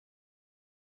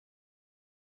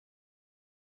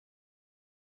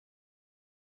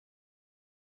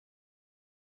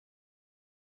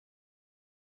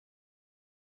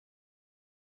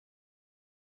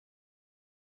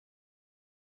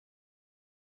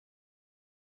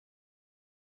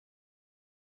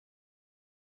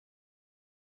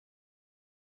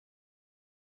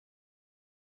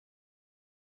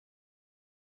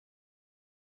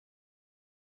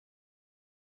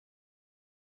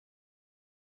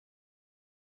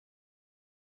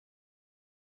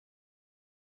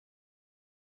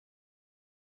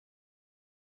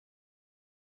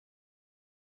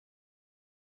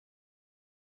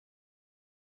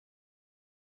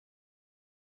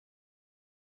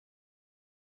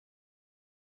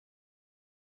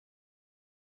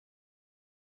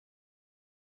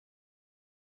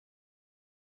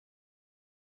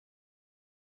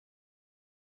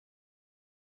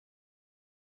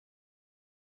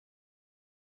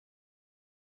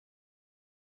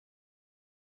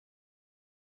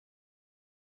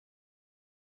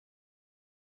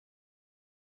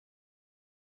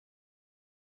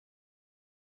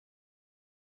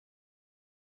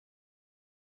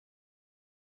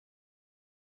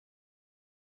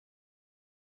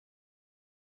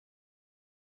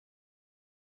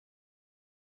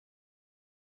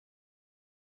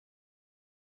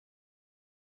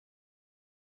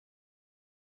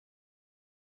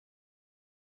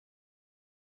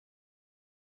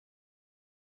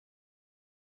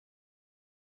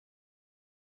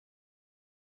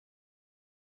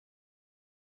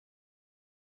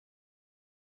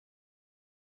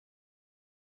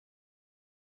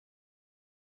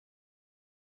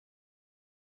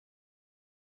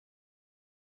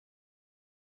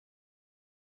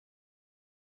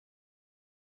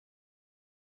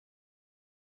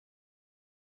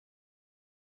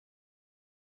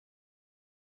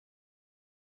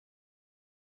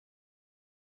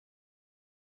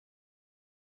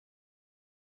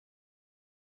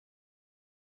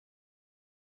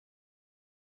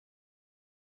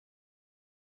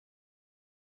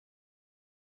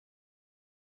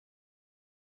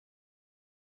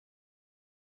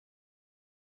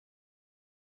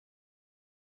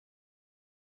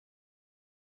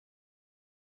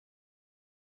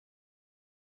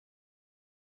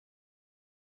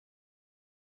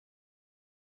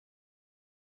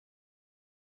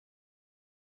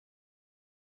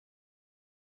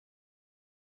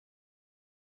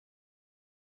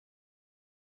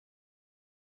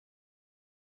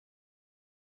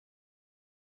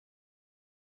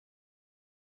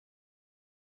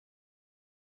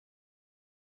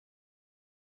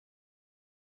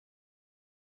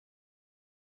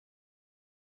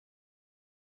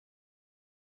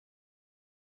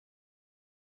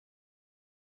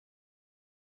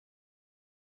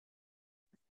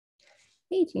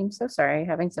Hey team, so sorry,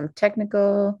 having some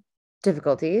technical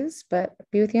difficulties, but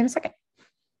be with you in a second.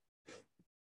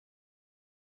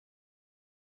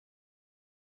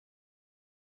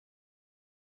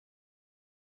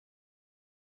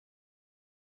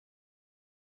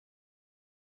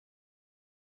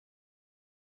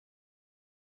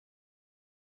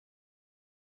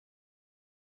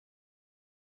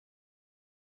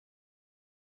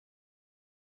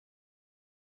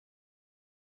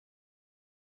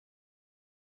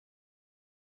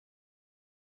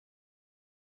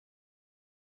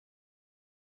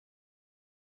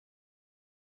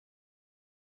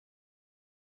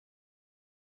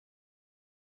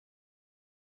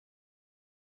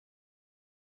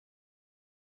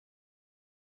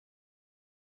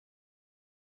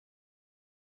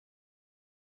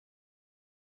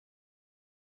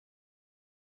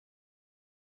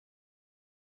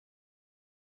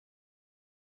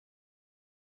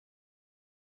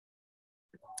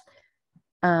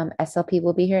 SLP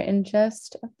will be here in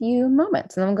just a few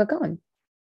moments and then we'll get going.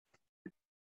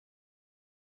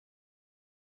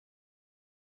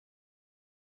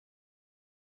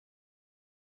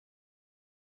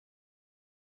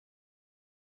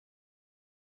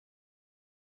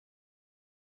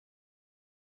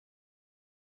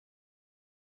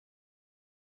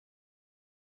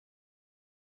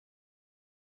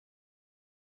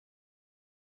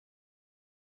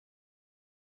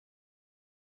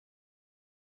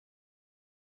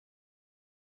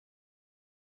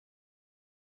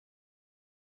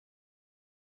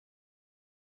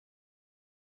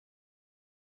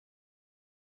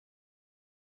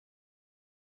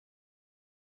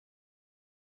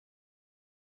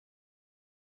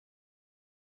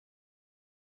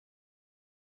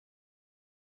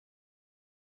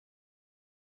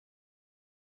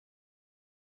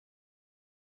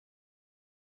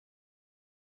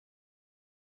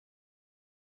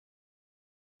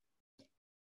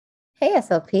 Hey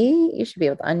SLP, you should be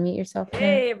able to unmute yourself now.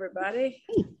 Hey everybody.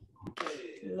 Hey.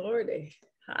 Lordy.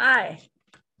 Hi.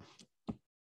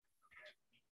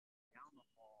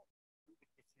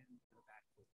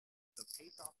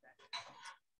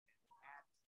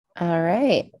 All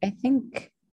right, I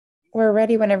think we're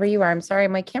ready whenever you are. I'm sorry,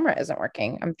 my camera isn't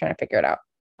working. I'm trying to figure it out.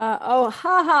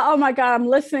 Oh my God, I'm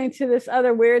listening to this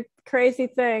other weird, crazy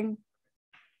thing.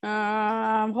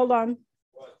 Hold on.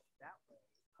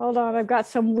 I've got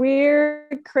some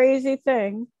weird, crazy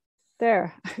thing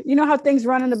there. You know how things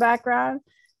run in the background?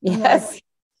 Yes.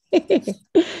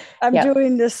 I'm Yep.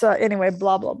 doing this anyway,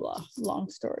 blah, blah, blah.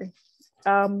 Long story.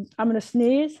 I'm going to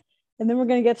sneeze and then we're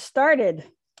going to get started.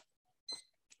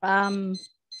 How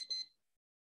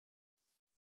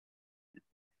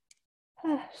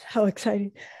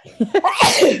exciting.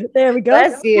 There we go.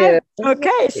 Bless you.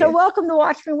 Okay, so welcome to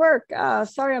Watch Me Work.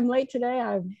 Sorry I'm late today.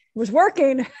 I was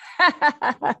working.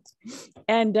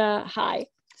 And hi.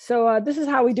 So this is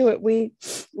how we do it. We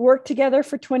work together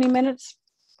for 20 minutes.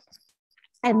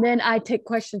 And then I take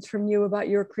questions from you about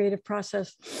your creative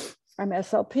process. I'm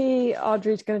SLP.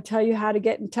 Audrey's going to tell you how to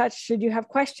get in touch should you have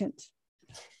questions.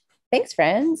 Thanks,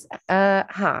 friends.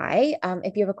 Hi.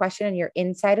 If you have a question and you're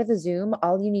inside of the Zoom,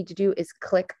 all you need to do is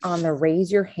click on the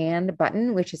raise your hand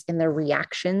button, which is in the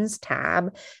reactions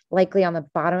tab, likely on the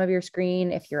bottom of your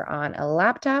screen if you're on a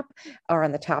laptop, or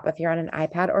on the top if you're on an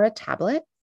iPad or a tablet.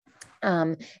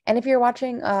 And if you're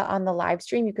watching on the live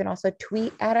stream, you can also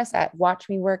tweet at us at Watch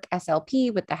Me Work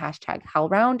SLP with the hashtag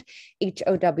HowlRound,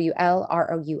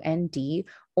 HOWLROUND,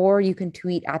 or you can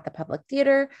tweet at the Public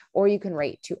Theater, or you can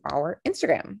write to our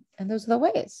Instagram. And those are the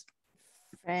ways.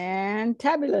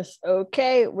 Fantabulous.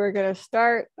 Okay, we're going to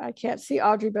start. I can't see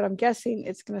Audrey, but I'm guessing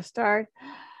it's going to start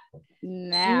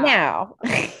now.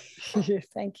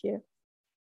 Thank you.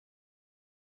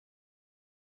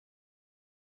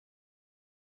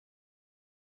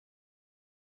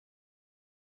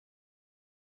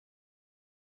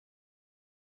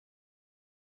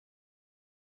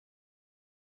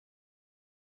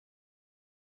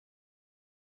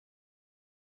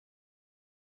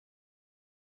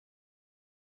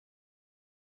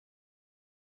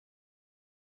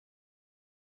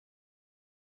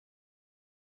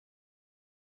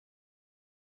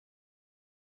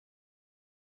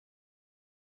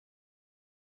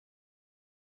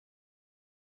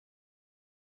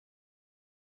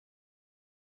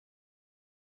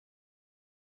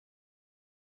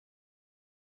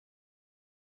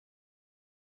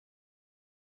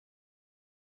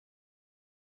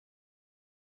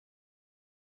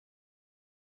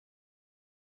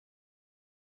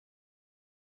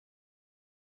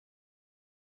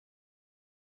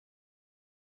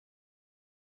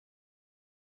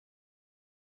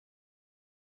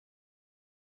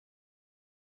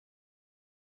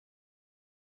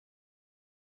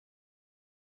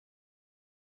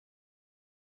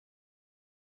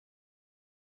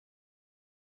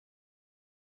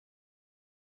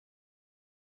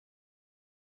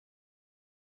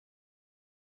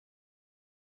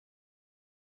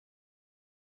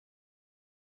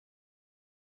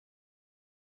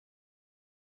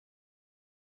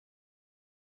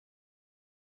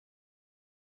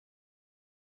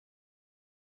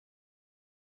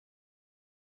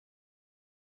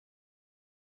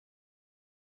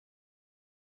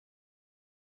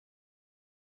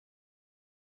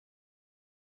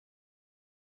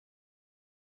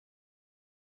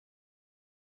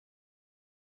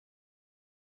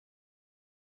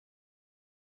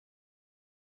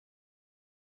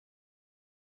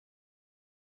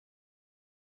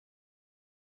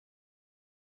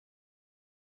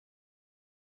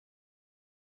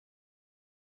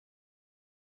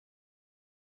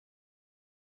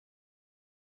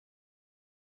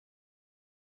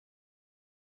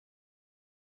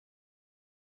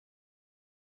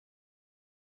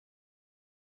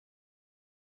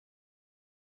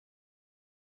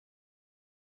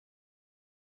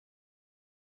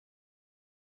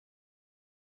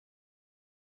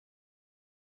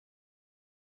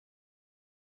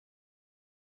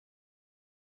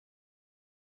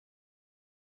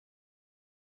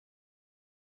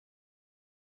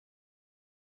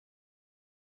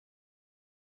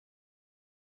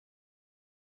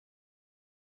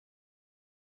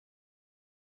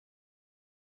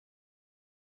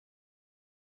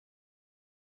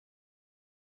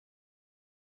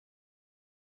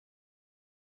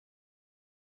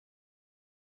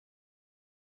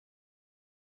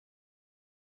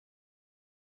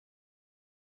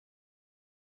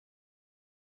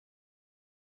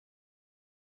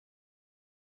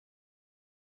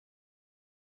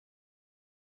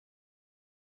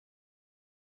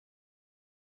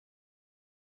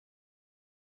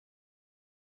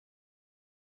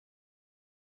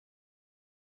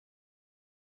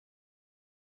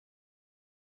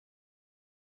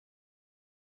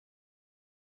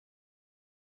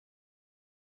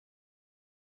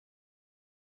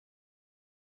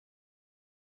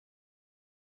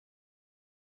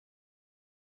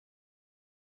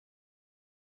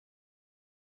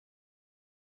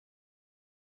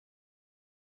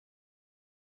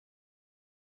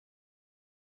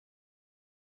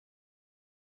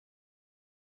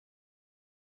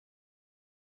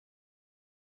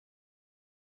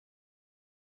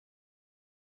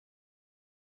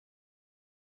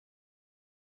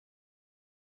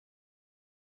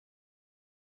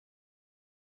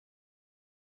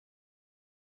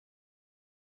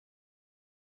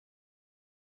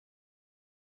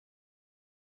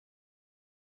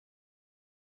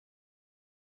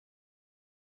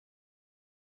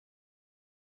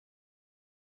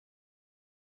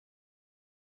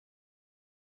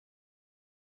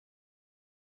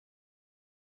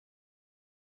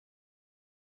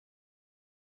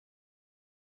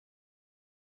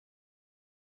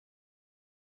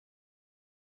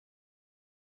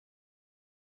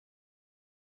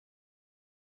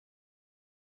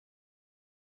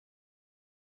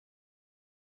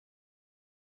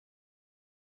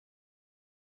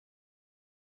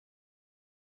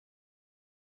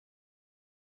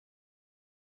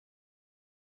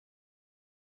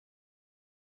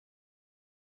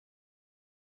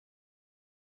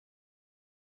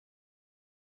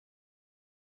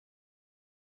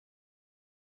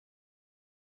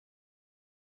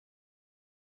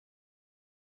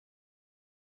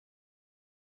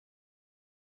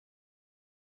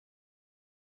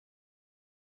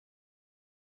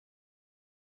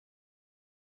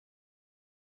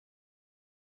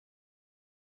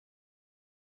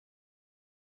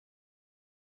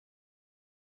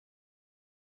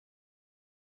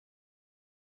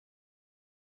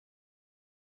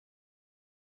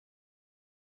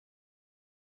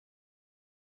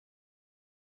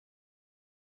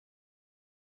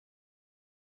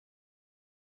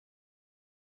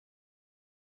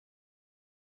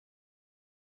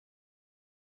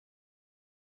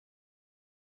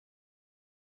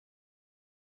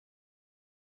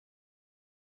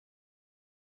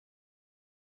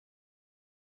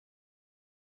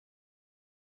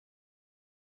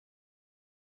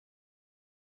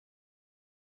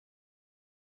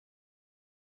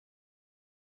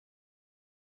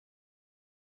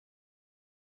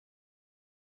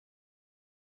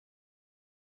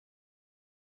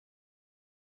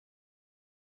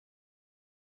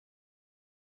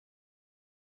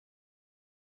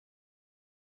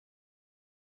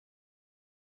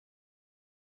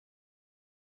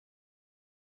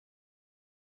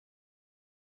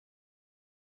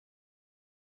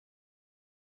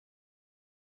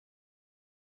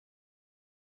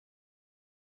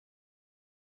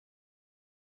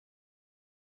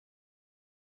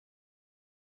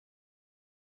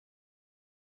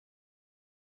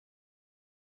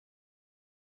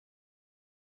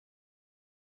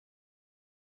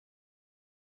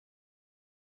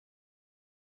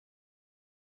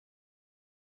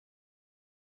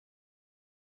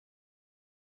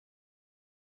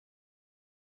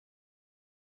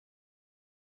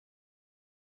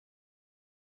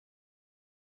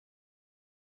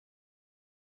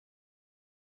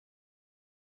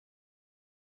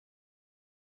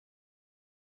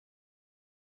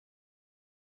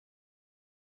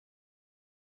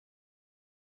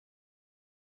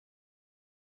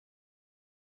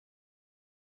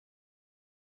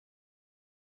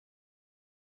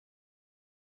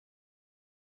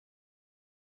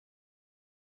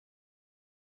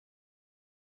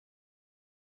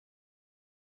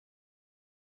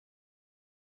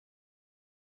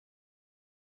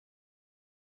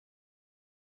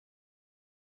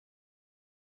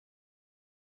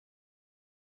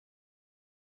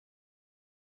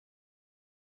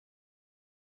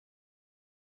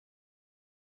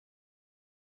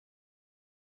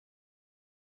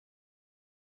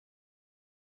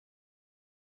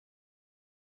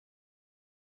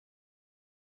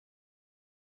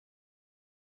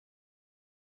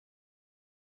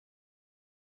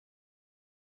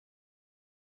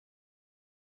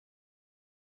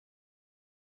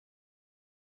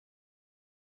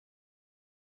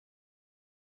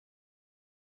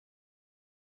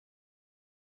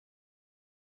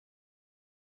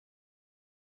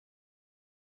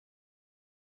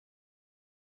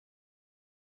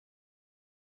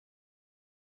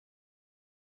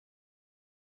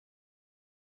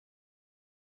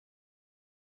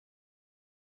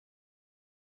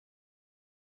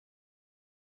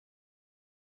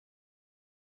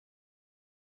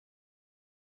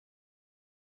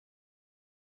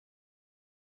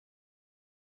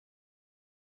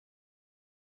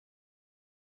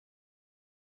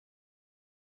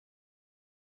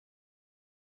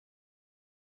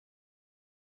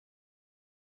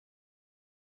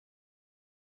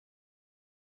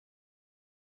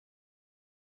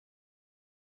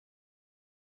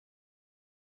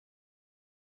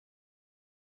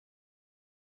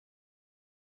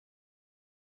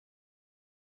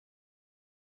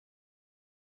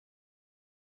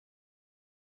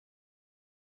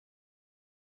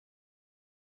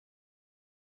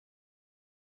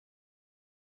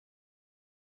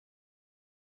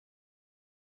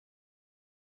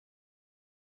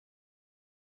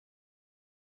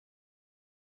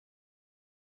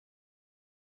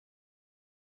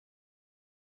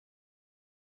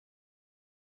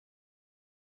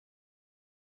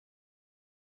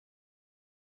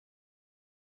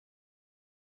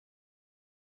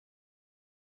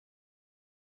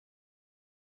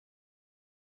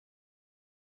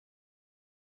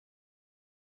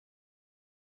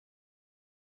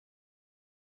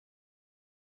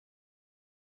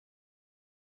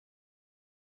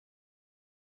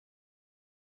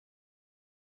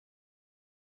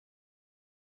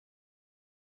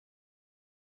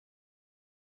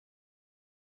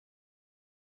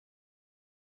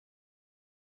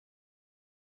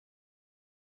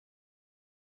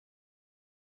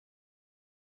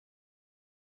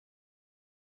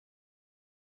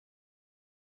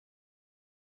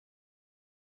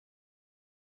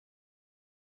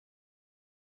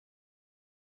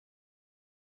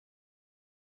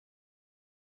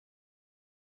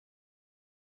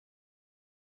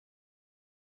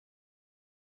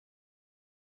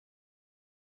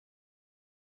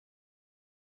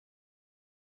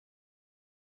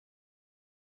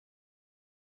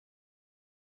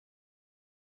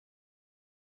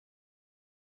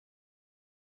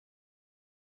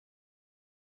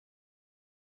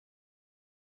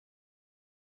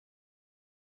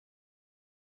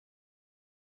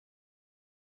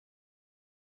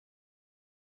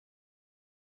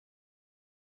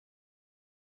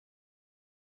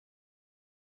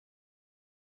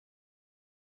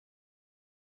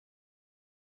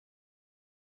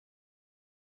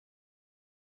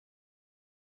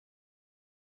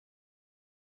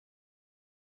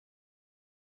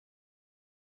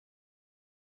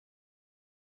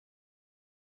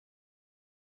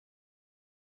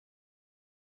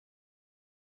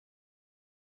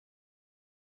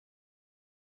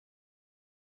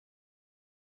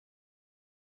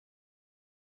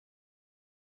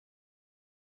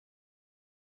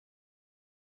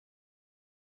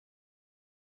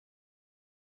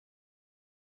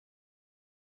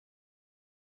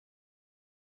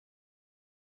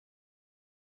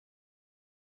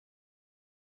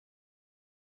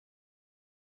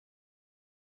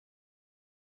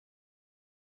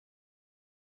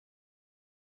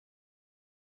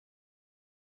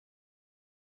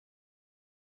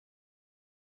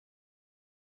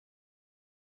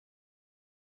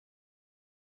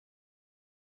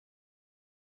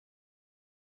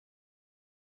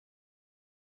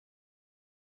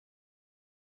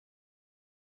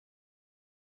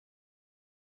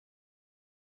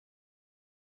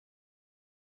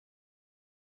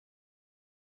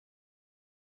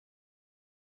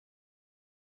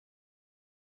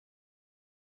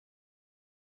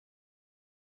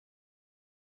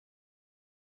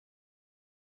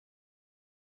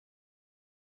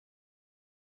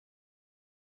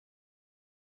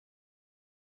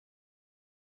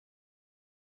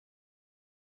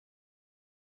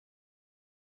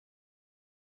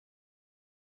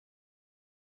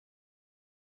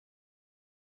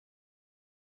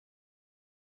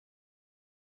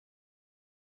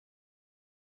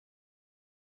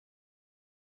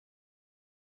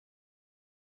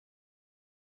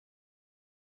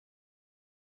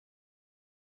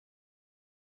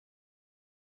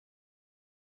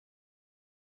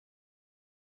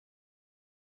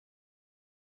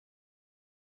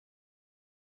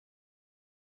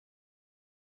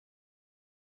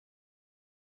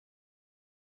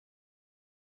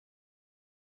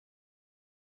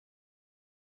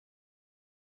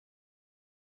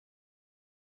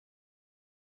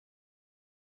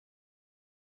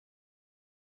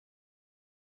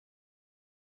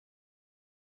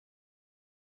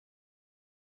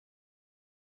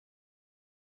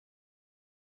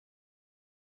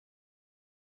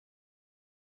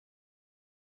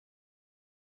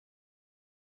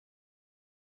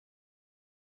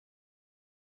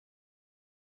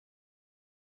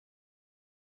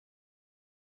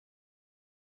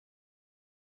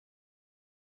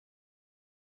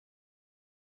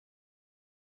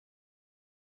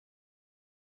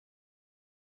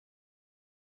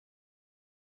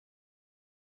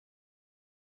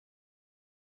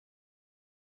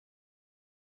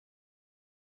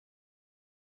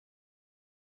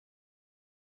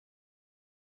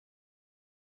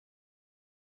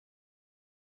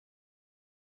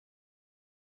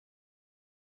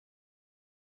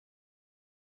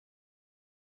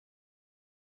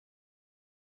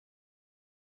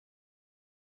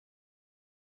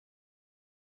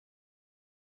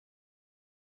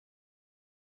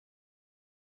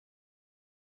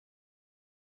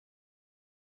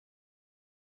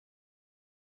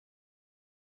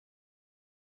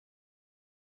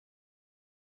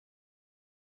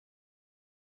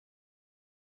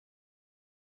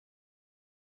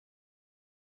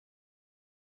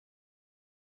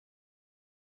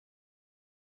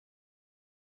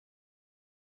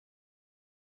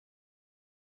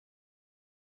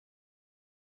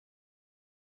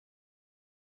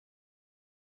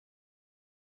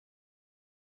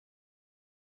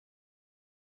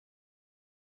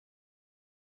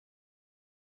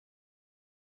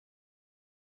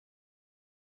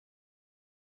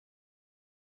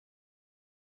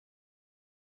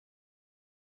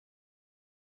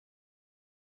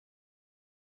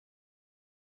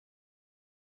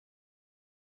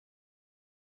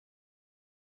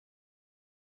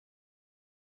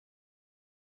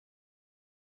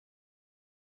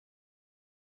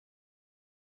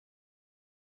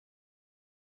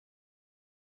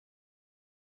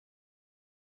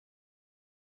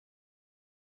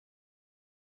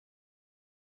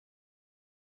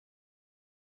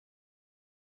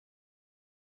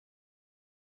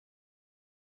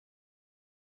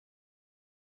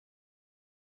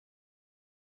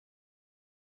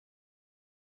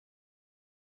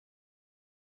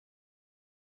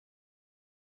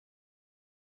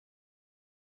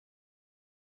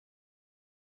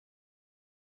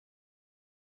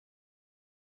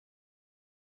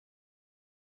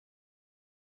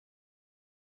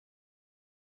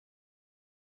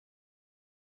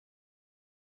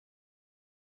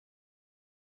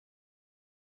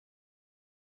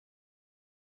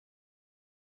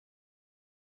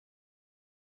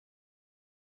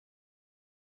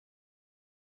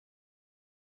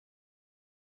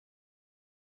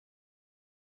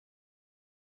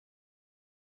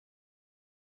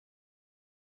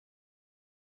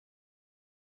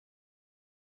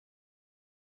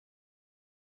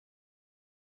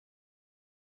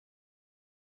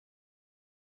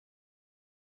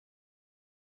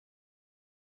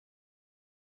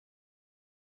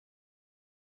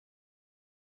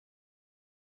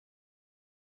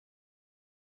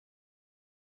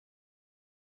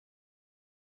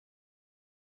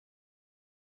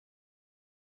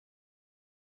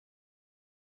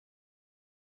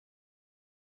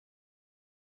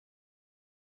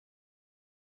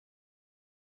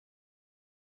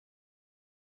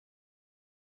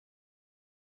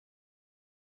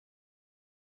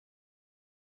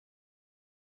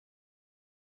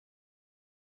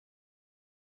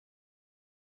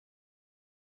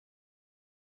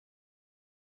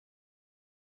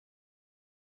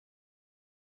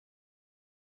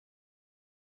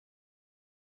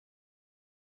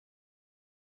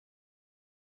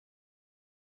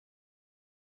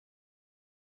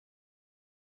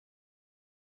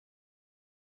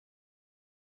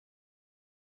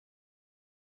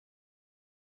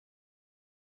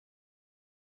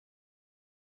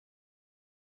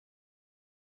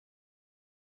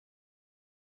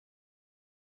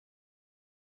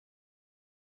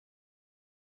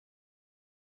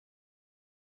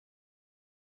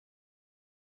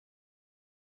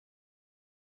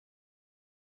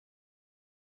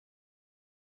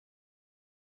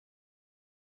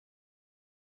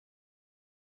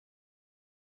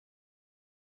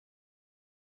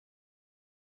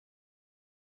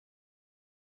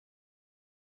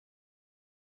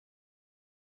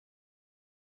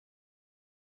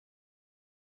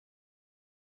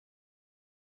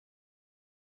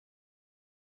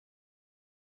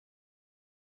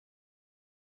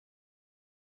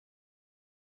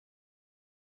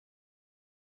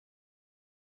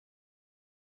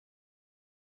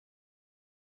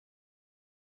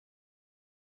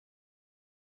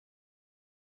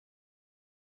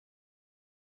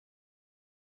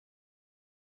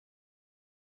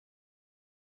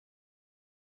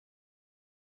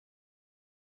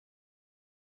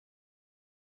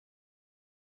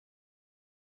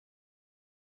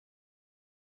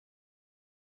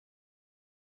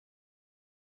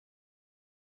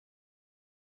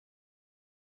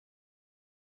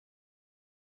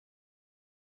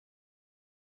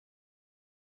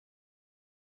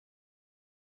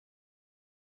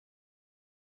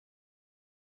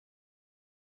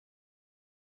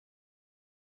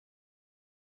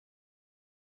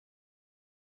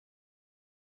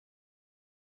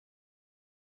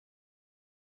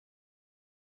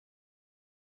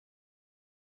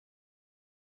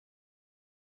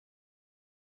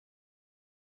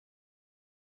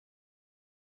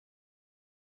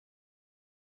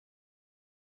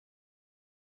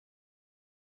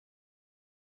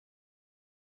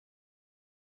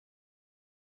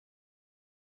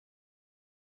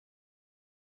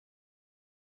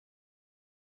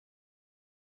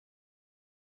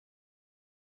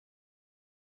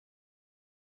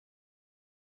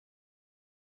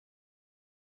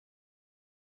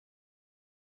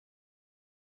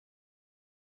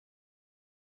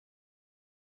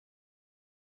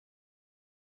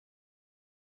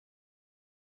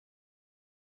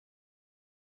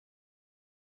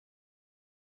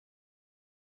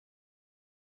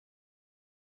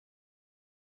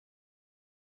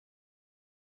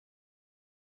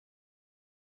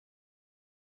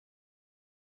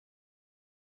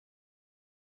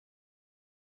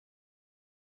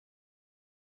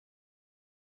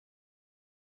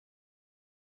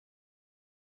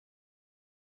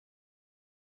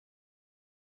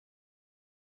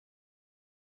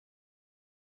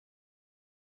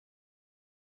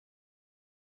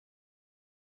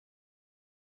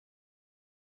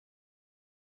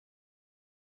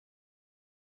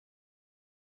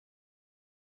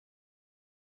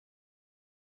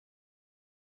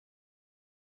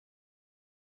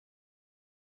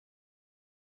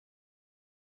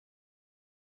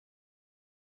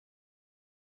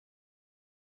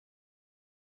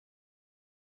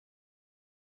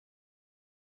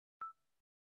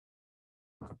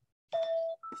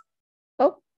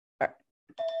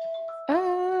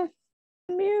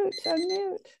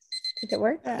 unmute. Did it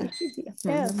work? Yeah.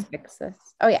 Let me fix this.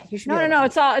 Oh yeah, you should. No.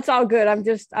 It's all good. I'm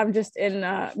just in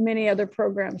many other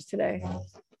programs today.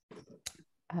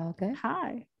 Okay.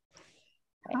 Hi.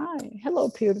 Hello,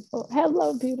 beautiful.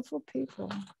 Hello, beautiful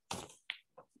people.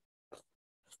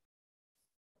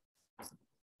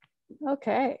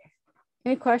 Okay.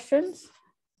 Any questions?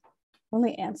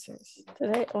 Only answers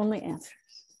today. Only answers.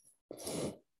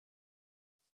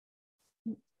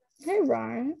 Hey,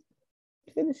 Ryan.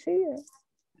 Good to see you.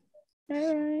 Hey,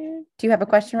 Ryan. Do you have a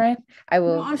question, Ryan? I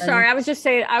will. No, I'm sorry. I was just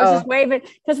saying. I was just waving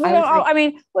because we don't. I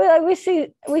mean, we see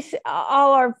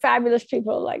all our fabulous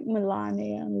people like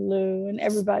Melania and Lou and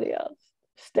everybody else.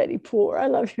 Steady Poor. I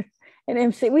love you. And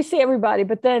MC. We see everybody,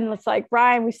 but then it's like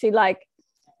Ryan. We see like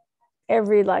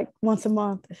every once a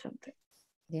month or something.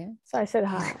 Yeah. So I said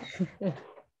hi.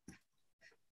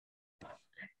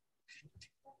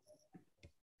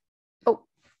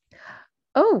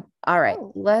 Oh, all right.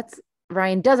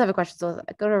 Ryan does have a question. So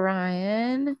let's go to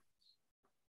Ryan.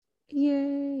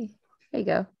 Yay. There you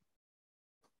go.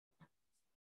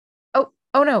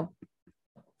 Oh no.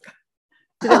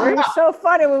 It's so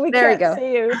funny when we can't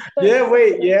see you. Yeah,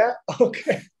 wait, yeah.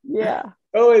 Okay. Yeah.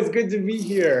 Oh, it's good to be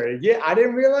here. Yeah, I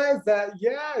didn't realize that.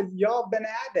 Yeah, y'all been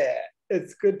at it.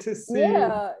 It's good to see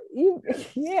you.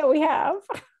 Yeah, we have.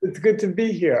 It's good to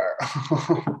be here.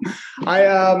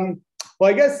 I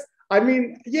guess, I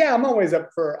mean, yeah, I always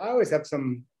have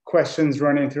some questions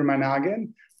running through my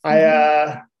noggin.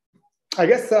 I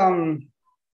guess, so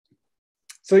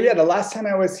yeah, the last time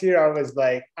I was here, I was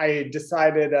like, I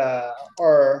decided,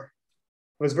 or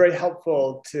it was very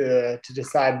helpful to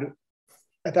decide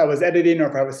if I was editing or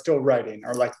if I was still writing,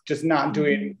 or like just not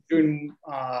doing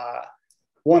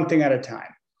one thing at a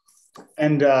time.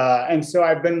 And so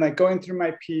I've been like going through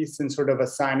my piece and sort of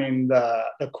assigning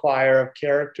the choir of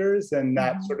characters, and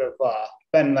that sort of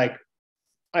been like,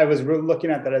 I was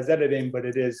looking at that as editing, but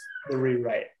it is the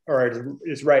rewrite, or it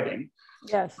is writing.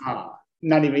 Yes.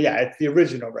 Not even, yeah, it's the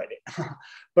original writing.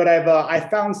 But I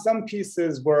found some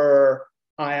pieces where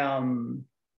I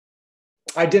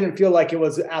didn't feel like it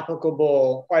was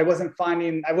applicable, or I wasn't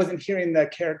hearing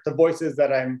the voices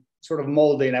that I'm sort of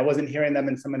molding. I wasn't hearing them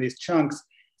in some of these chunks.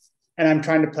 And I'm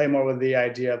trying to play more with the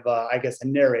idea of, I guess, a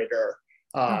narrator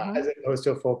as opposed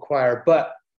to a full choir.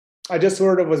 But I just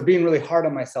sort of was being really hard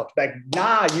on myself. Like,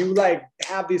 nah, you like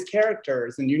have these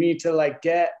characters and you need to like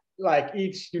get like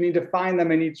you need to find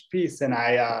them in each piece. And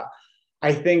I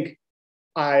think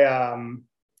I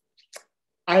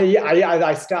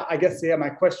stopped. I guess, yeah, my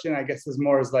question, I guess, is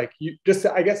more is like,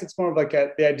 I guess it's more of like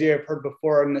the idea I've heard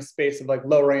before in the space of like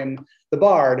lowering the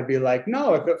bar to be like,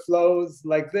 no, if it flows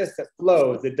like this, it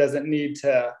flows. It doesn't need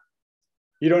to,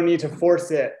 you don't need to force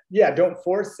it. Yeah, don't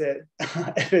force it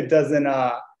if it doesn't,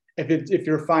 if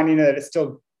you're finding that it's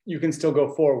still, you can still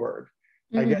go forward.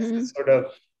 I guess it's sort of,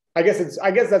 I guess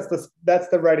that's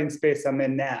the writing space I'm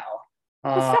in now.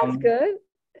 That sounds good.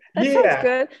 That sounds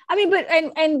good. I mean, but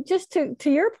and just to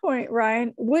your point,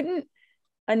 Ryan,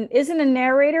 isn't a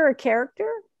narrator a character?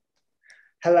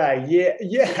 Hello. Yeah.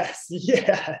 Yes.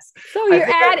 So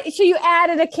you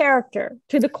added a character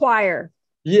to the choir.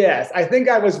 Yes, I think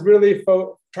I was really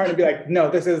trying to be like, no,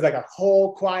 this is like a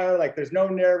whole choir. Like, there's no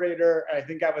narrator. I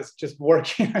think I was just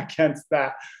working against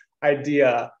that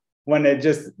idea when it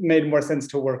just made more sense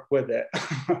to work with it.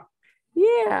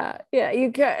 Yeah.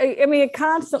 I mean,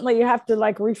 constantly you have to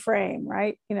like reframe,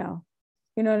 right? You know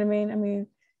what I mean? I mean,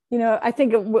 I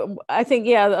think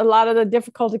yeah, a lot of the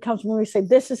difficulty comes when we say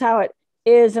this is how it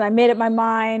is, and I made up my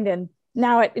mind, and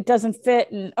now it doesn't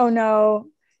fit, and oh no,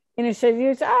 and you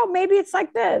say, oh, maybe it's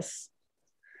like this.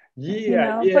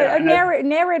 Yeah. But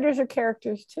narrators are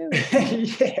characters too.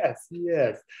 yes,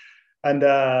 and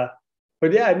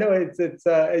but yeah, no,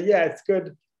 it's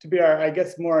good to be I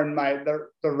guess more in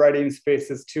the writing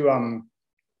spaces too.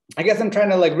 I guess I'm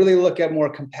trying to like really look at more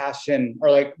compassion,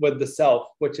 or like with the self,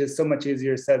 which is so much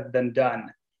easier said than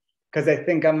done. Because I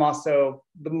think I'm also,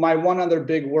 my one other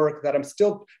big work that I'm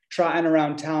still trotting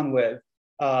around town with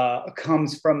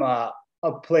comes from a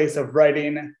place of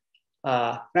writing,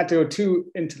 not to go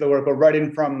too into the work, but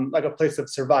writing from like a place of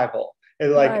survival.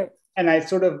 And I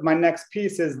sort of, my next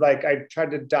piece is like, I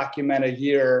tried to document a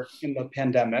year in the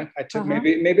pandemic. I took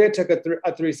maybe I took a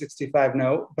 365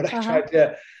 note, but I tried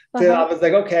to I was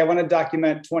like, okay, I want to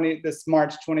document this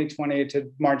March 2020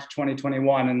 to March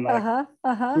 2021, and like,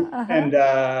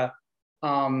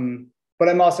 but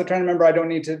I'm also trying to remember, I don't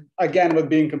need to, again, with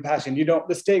being compassionate,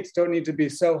 the stakes don't need to be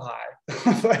so high.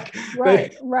 Like,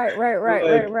 right.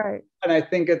 And I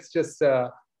think it's just, I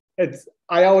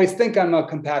always think I'm a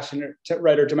compassionate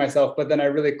writer to myself, but then I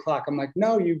really clock. I'm like,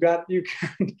 no, you can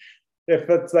if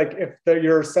it's like, if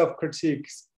your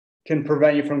self-critiques can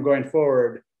prevent you from going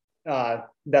forward,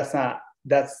 that's a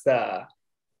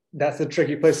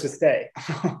tricky place to stay.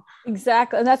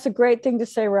 Exactly. And that's a great thing to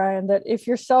say, Ryan, that if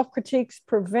your self-critiques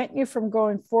prevent you from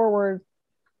going forward,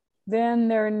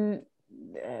 then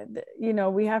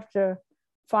we have to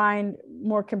find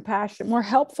more compassion, more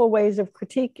helpful ways of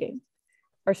critiquing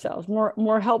ourselves,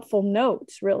 more helpful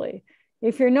notes, really.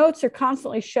 If your notes are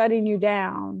constantly shutting you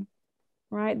down,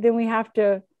 right, then we have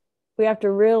to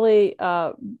really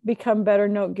become better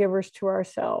note givers to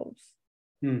ourselves.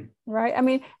 Right. I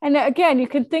mean, and again, you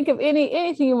can think of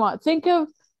anything you want. Think of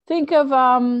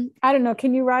I don't know,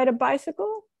 can you ride a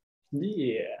bicycle?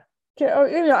 Yeah.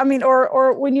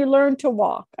 Or when you learn to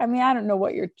walk. I mean, I don't know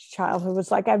what your childhood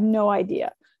was like. I have no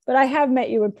idea. But I have met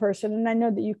you in person, and I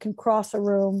know that you can cross a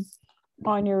room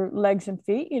on your legs and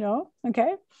feet,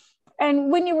 okay?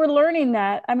 And when you were learning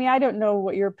that, I mean, I don't know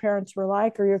what your parents were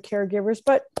like or your caregivers,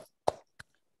 but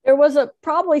there was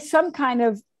probably some kind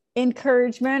of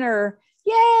encouragement or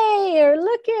yay, or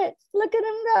look at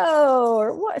him go,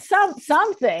 or what,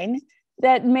 something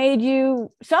that made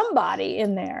you, somebody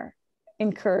in there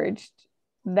encouraged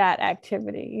that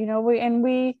activity.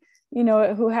 We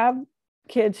who have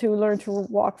kids who learned to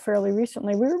walk fairly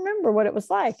recently, we remember what it was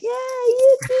like. Yeah,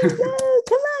 you can go, come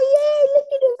on, yay, look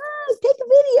at him, oh, take a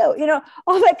video,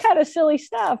 all that kind of silly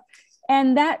stuff.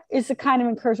 And that is the kind of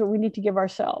encouragement we need to give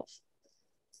ourselves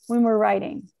when we're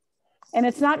writing. And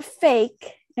it's not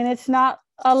fake, and it's not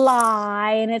a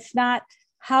lie, and it's not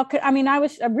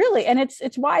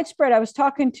it's widespread. I was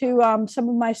talking to some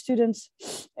of my students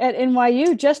at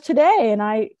NYU just today, and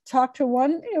I talked to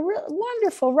one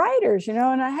wonderful writers, and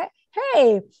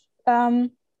hey,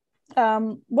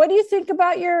 what do you think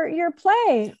about your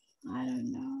play? I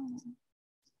don't know.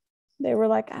 They were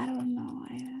like, I don't know.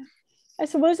 I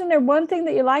said, wasn't there one thing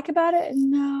that you like about it?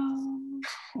 No.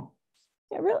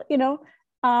 Yeah, really,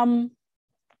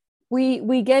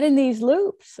 we get in these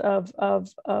loops of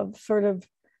sort of,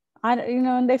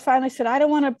 and they finally said, I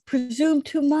don't want to presume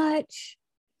too much,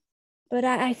 but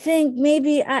I think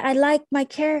maybe I like my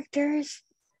characters.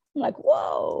 I'm like,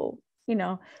 whoa,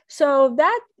 so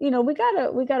that, we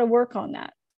gotta work on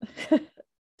that.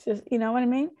 Just, you know what I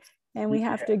mean? And we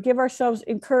have to give ourselves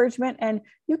encouragement, and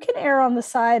you can err on the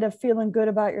side of feeling good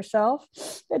about yourself.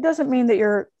 It doesn't mean that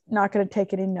you're not going to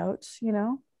take any notes,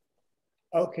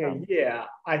 Okay. Yeah.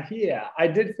 I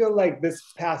did feel like this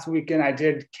past weekend, I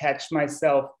did catch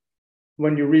myself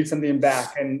when you read something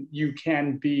back and you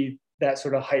can be that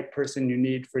sort of hype person you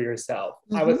need for yourself.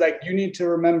 Mm-hmm. I was like, you need to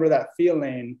remember that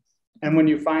feeling. And when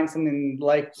you find something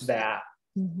like that,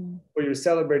 where you're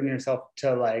celebrating yourself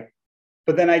to like,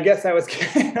 but then I guess I was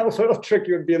getting a little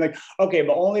tricky with being like, okay,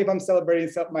 but only if I'm celebrating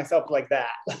myself like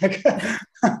that.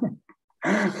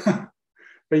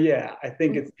 But yeah, I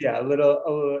think it's, a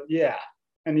little, yeah.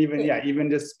 And even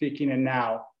just speaking it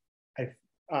now, to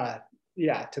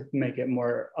make it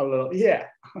more a little,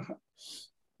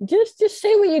 Just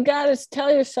say what you got to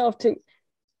tell yourself to,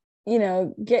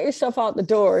 get yourself out the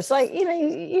door. It's like,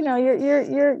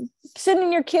 you're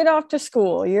sending your kid off to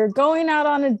school. You're going out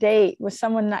on a date with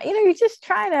someone, you're just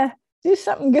trying to do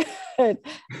something good.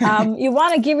 You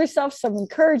want to give yourself some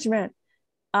encouragement,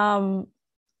 to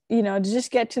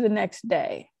just get to the next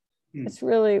day. It's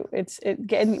really,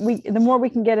 the more we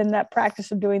can get in that practice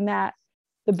of doing that,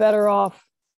 the better off,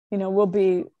 we'll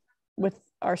be with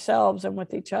ourselves and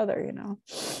with each other,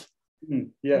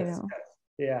 Yes.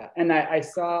 Yeah. And I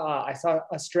saw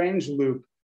a strange loop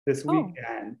this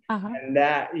weekend, and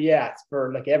that,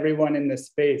 for like everyone in this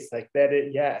space, like that,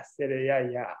 it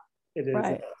is.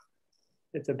 Right.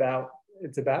 It's about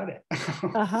it.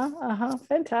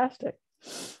 Fantastic.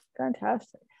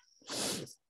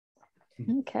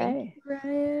 Okay. Thank you,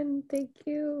 Ryan. Thank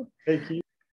you. Thank you.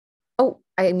 Oh,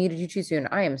 I muted you too soon.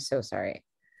 I am so sorry.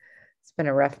 It's been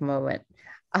a rough moment.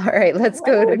 All right, let's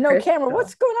go to no Crystal. camera.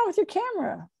 What's going on with your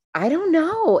camera? I don't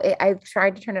know. I've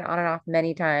tried to turn it on and off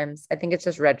many times. I think it's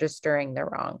just registering the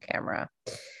wrong camera.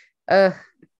 Go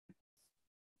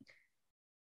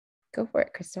for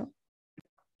it, Crystal.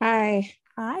 Hi,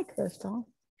 Crystal.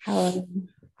 How are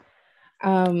you?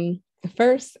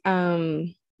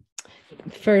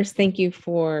 First, thank you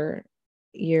for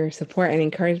your support and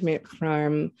encouragement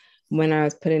from when I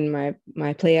was putting my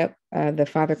play up, The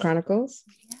Father Chronicles.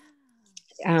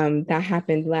 That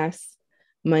happened last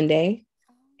Monday.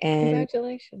 And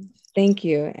congratulations. Thank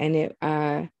you. And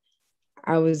I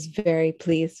was very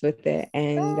pleased with it.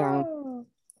 And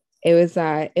it was,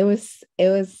 there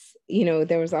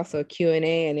was also a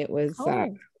Q&A, and it was, so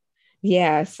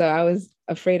I was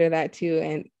afraid of that too.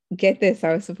 And get this,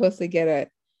 I was supposed to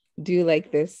do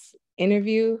like this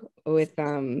interview with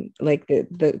like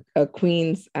the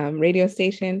Queen's radio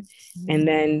station, and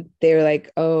then they were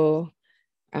like, oh,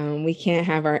 we can't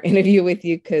have our interview with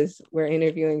you because we're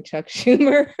interviewing Chuck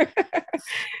Schumer.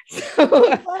 So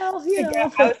well, you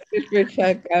know, I was for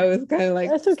Chuck. I was kind of like,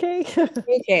 that's okay.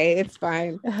 Okay, it's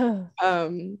fine.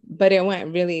 But it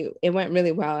went really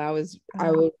well.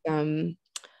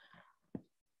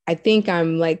 I think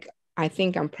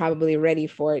I'm probably ready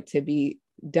for it to be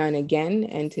done again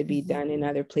and to be done in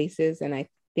other places. And I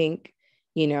think,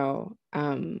 you know,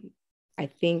 I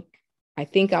think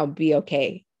I'll be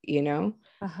okay, you know,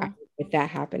 with that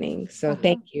happening. So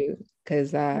thank you,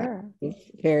 because I was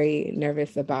very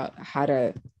nervous about how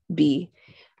to be.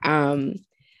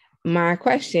 My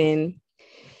question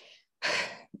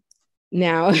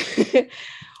now,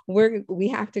 we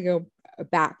have to go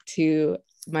back to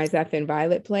my Zeph and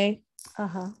Violet play.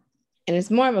 And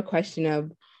it's more of a question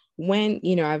of when,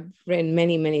 you know, I've written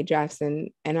many drafts,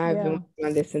 and I've been working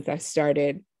on this since I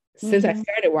started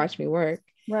Watch Me Work.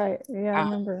 Right. Yeah, I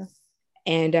remember.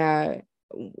 And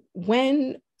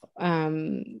when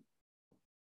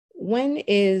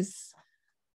is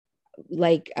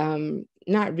like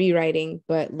not rewriting,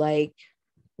 but like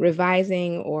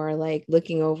revising or like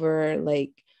looking over,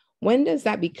 like when does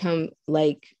that become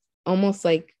like almost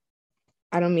like,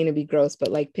 I don't mean to be gross, but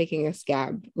like picking a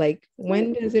scab? Like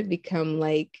when does it become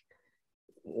like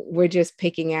we're just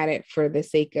picking at it for the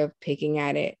sake of picking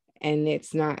at it, and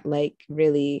it's not like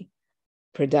really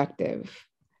productive?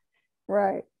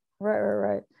 Right.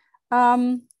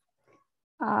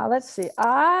 Let's see.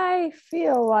 I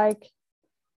feel like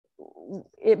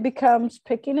it becomes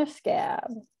picking a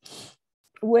scab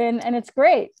and it's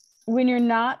great when you're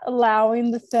not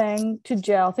allowing the thing to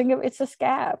gel. Think of it's a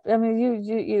scab. I mean,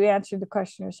 you answered the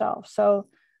question yourself. So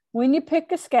when you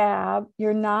pick a scab,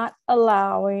 you're not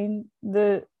allowing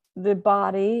the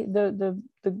body, the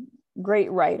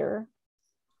great writer,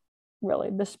 really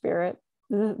the spirit,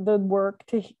 the work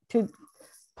to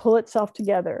pull itself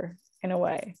together in a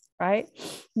way, right?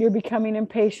 You're becoming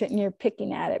impatient and you're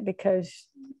picking at it because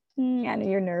I know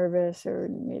you're nervous or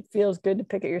it feels good to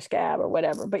pick at your scab or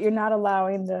whatever, but you're not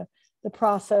allowing the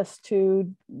process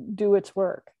to do its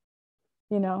work.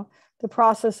 You know, the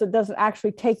process that doesn't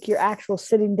actually take your actual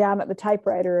sitting down at the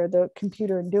typewriter or the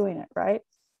computer and doing it, right?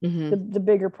 The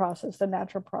bigger process, the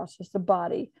natural process, the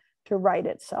body to write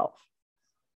itself,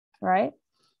 right?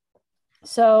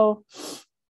 So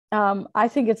I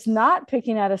think it's not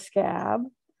picking at a scab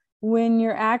when you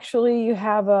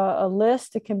have a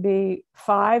list. It can be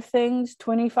 5 things,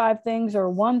 25 things, or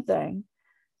 1 thing,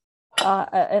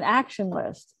 an action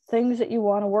list, things that you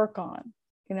want to work on.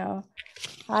 You know,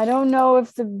 I don't know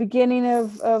if the beginning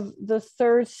of the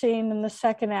 3rd scene in the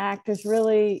 2nd act is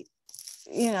really,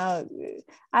 you know,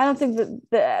 I don't think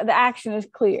that the action is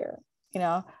clear. You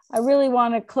know, I really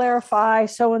want to clarify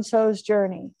so-and-so's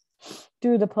journey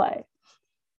through the play.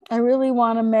 I really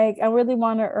want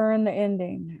to earn the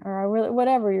ending, or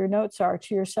whatever your notes are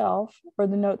to yourself, or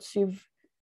the notes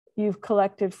you've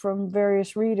collected from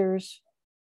various readers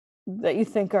that you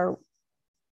think are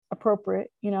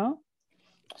appropriate, you know?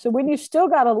 So when you still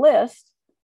got a list,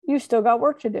 you still got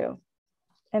work to do.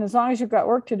 And as long as you've got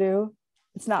work to do,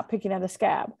 it's not picking at a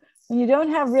scab. When you don't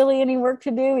have really any work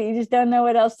to do, you just don't know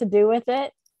what else to do with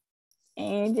it.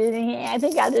 And I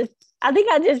think I just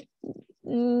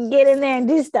get in there and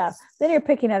do stuff. Then you're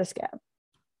picking at a scab.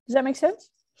 Does that make sense?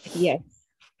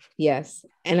 Yes.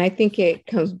 And I think it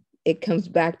comes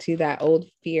back to that old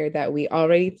fear that we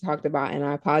already talked about. And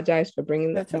I apologize for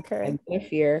bringing That's okay.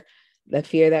 The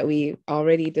fear that we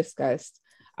already discussed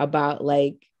about,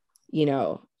 like, you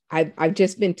know, I've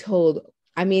just been told,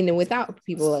 I mean, and without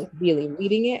people like really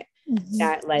reading it,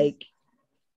 that like,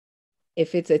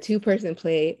 if it's a 2-person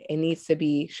play, it needs to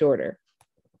be shorter.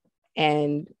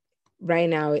 And right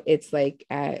now it's like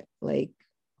at like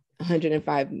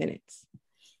 105 minutes.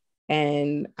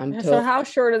 And I'm told. So how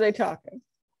short are they talking?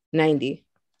 90.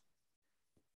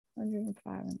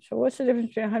 105. So what's the difference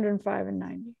between 105 and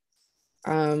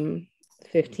 90?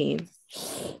 15.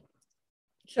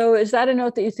 So is that a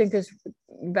note that you think is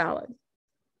valid?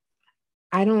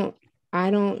 I don't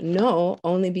know,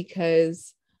 only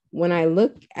because when I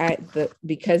look at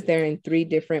because they're in 3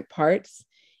 different parts,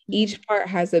 each part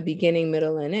has a beginning,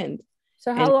 middle, and end.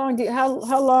 So how do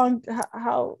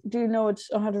you know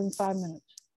it's 105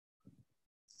 minutes?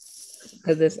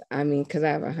 Because I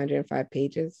have 105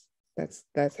 pages. That's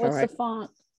What's how the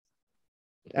font?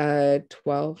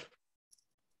 12.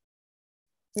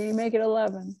 Can you make it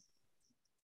 11?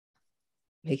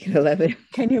 Make it 11.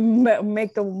 Can you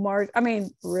make the mark? I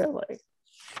mean, really?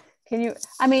 Can you?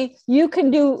 I mean, you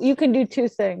can do 2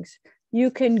 things.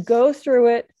 you can go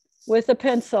through it with a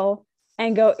pencil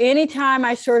and go, anytime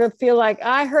I sort of feel like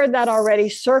I heard that already,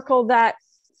 circle that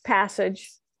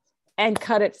passage and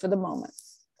cut it for the moment,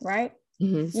 right?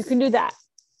 Mm-hmm. You can do that.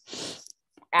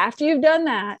 After you've done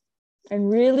that and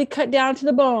really cut down to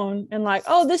the bone and like,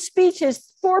 oh, this speech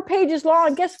is 4 pages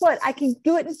long. Guess what? I can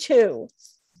do it in 2.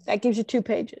 That gives you 2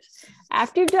 pages.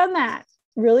 After you've done that,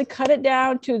 really cut it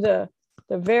down to the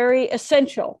very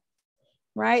essential,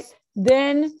 right?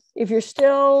 Then if you're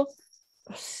still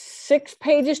 6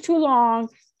 pages too long,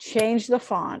 change the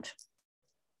font.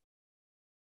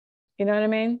 You know what I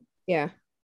mean? Yeah.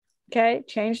 Okay.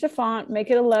 Change the font, make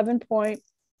it 11 point,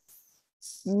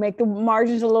 make the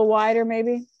margins a little wider,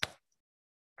 maybe.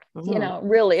 You know,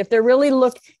 really, if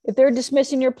they're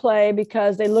dismissing your play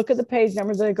because they look at the page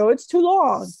numbers, they go, it's too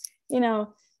long, you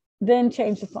know, then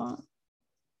change the font.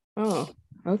 Oh,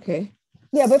 okay.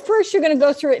 Yeah, but first you're going to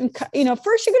go through it and cut, you know,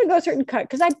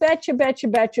 because I bet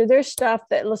you there's stuff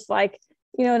that looks like,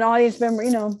 you know, an audience member,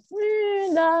 you know,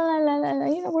 you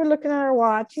know, we're looking at our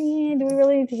watch. Do we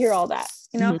really need to hear all that?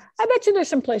 You know, I bet you there's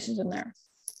some places in there.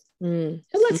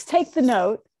 So let's take the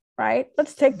note, right?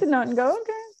 Let's take the note and go,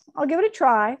 okay, I'll give it a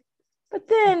try. But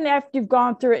then after you've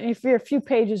gone through it and if you're a few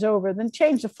pages over, then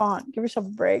change the font, give yourself a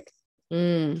break.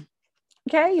 Okay,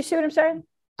 you see what I'm saying?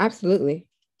 Absolutely.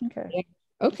 Okay. Yeah.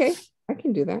 Okay, I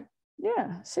can do that.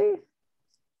 Yeah, see?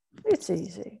 It's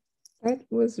easy. That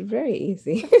was very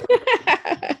easy.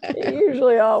 It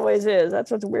usually always is.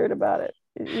 That's what's weird about it.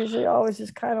 It usually always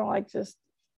is kind of like just.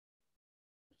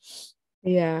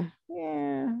 Yeah.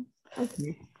 Yeah.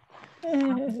 Okay.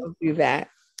 I'll do that.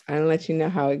 I'll let you know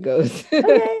how it goes.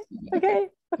 Okay.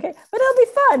 But it'll be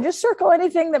fun. Just circle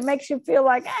anything that makes you feel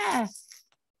like,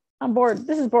 I'm bored.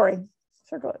 This is boring.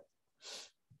 Circle it.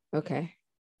 Okay.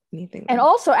 Anything. And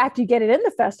also, after you get it in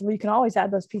the festival, you can always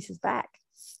add those pieces back.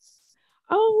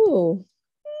 Oh,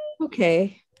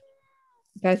 okay.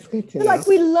 That's good to know. Like,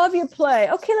 we love your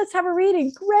play. Okay, let's have a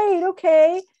reading. Great.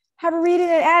 Okay. Have a reading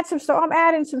and add some stuff. I'm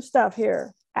adding some stuff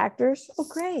here. Actors. Oh,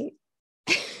 great.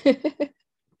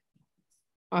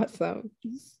 Awesome.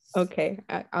 Okay,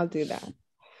 I'll do that.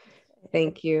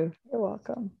 Thank you. You're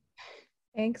welcome.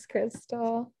 Thanks,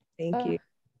 Crystal. Thank you.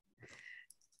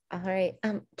 All right.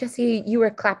 Jessie, you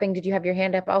were clapping. Did you have your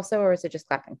hand up also, or is it just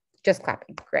clapping? Just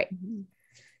clapping. Great.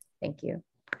 Thank you.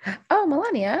 Oh,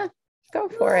 Melania, go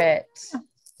for it.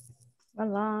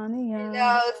 Melania.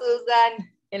 Hello, Susan.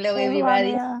 Hello, Hey,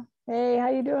 everybody. Melania. Hey, how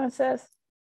you doing, sis?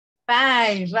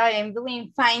 Fine, I'm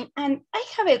doing fine. And I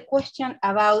have a question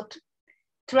about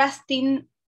trusting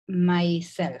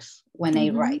myself when I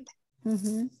write.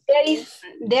 We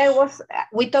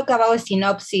talked about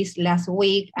synopsis last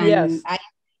week, and yes. I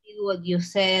did what you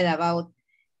said about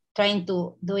trying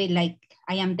to do it like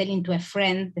I am telling to a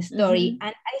friend the story,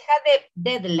 and I had a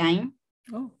deadline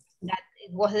that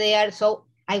it was there, so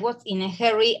I was in a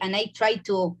hurry, and I tried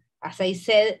to, as I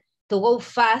said, to go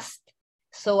fast,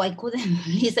 so I couldn't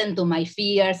listen to my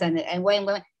fears, and I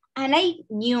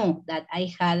knew that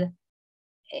I had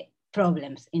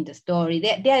problems in the story.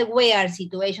 There were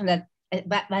situations that,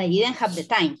 but I didn't have the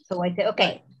time, so I said,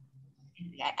 okay,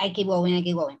 I keep going.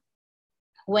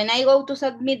 When I go to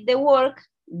submit the work,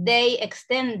 they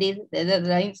extended the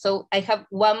deadline, so I have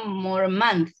 1 more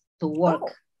month to work. Oh,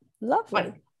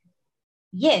 lovely.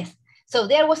 Yes. So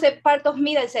there was a part of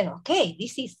me that said, okay,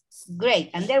 this is great.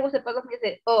 And there was a part of me that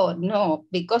said, oh no,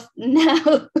 because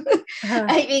now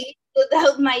I begin to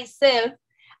doubt myself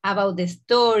about the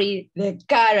story, the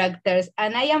characters,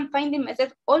 and I am finding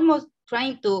myself almost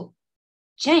trying to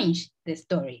change the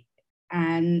story.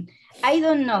 And I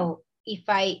don't know if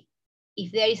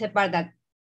there is a part that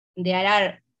there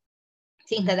are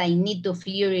things that I need to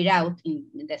figure it out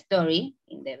in the story,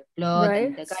 in the plot,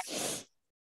 in the character,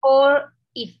 or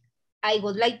if I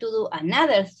would like to do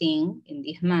another thing in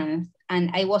this month,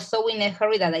 and I was so in a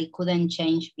hurry that I couldn't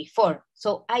change before.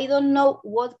 So I don't know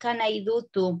what can I do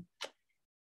to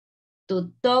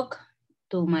talk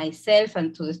to myself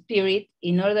and to the spirit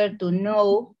in order to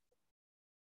know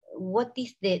what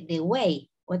is the way,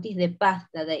 what is the path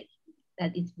that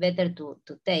it's better to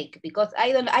take. Because I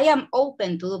am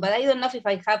open to do, but I don't know if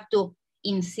I have to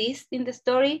insist in the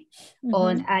story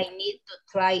or I need to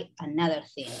try another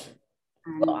thing.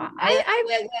 No, I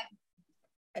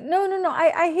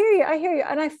hear you.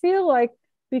 And I feel like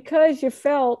because you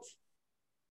felt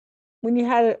when you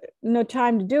had no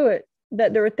time to do it,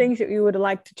 that there were things that you would have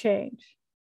liked to change.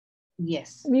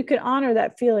 Yes. You can honor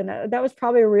that feeling. That was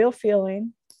probably a real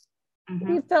feeling.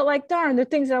 You felt like, darn, there are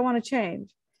things that I want to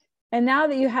change. And now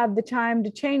that you have the time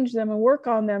to change them and work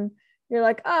on them, you're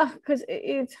like, because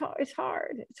it's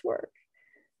hard. It's work.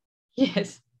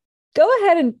 Yes. go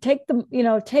ahead and take the,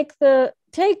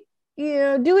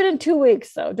 do it in 2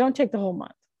 weeks though. Don't take the whole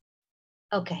month.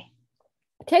 Okay.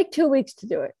 Take 2 weeks to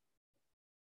do it,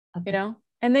 Okay.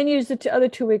 and then use the other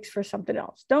 2 weeks for something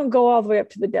else. Don't go all the way up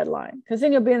to the deadline, because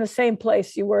then you'll be in the same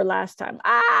place you were last time.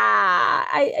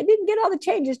 I didn't get all the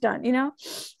changes done,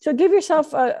 So give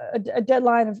yourself a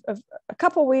deadline of a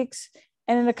couple weeks,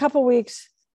 and in a couple weeks,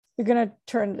 you're going to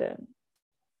turn it in,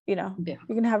 Yeah. you're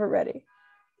going to have it ready.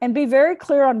 And be very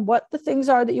clear on what the things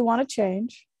are that you want to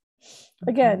change.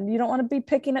 Again, you don't want to be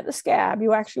picking at the scab.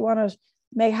 You actually want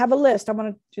to have a list. I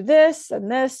want to do this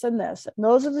and this and this. And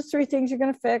those are the 3 things you're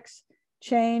going to fix,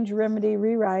 change, remedy,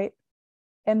 rewrite.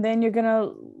 And then you're going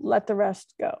to let the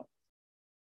rest go.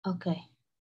 Okay.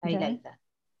 I like that.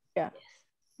 Yeah.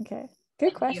 Okay.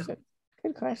 Good question.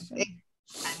 Good question.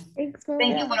 Thanks,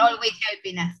 Thank you for always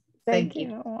helping us. Thank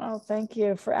you. Well, thank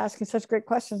you for asking such great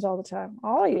questions all the time.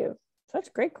 All of you.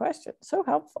 Such great questions. So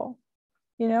helpful.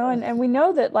 And we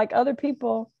know that like other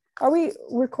people, are we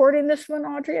recording this one,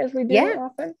 Audrey, as we do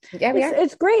often? Yeah,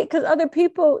 it's great because other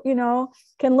people,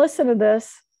 can listen to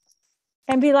this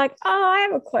and be like, oh, I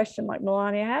have a question like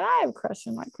Melania had. I have a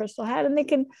question like Crystal had. And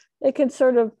they can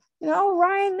sort of,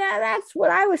 Ryan, that's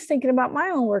what I was thinking about my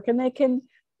own work. And they can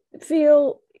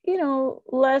feel,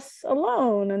 less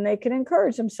alone, and they can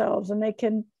encourage themselves, and they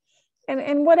can,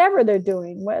 and whatever they're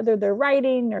doing, whether they're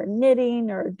writing or knitting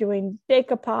or doing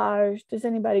decoupage. Does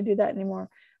anybody do that anymore?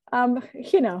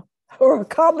 Or a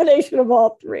combination of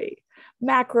all 3,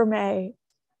 macrame,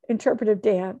 interpretive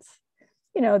dance,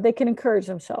 they can encourage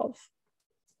themselves.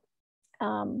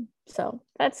 So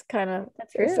that's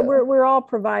true. So we're all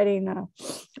providing a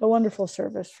wonderful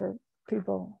service for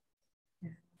people.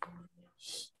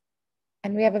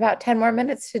 And we have about 10 more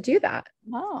minutes to do that.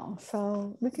 Oh,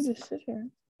 so we can just sit here.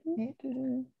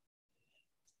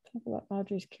 Talk about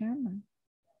Audrey's camera.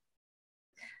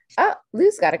 Oh,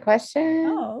 Lou's got a question.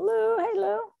 Oh, Lou. Hey,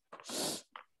 Lou.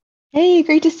 Hey,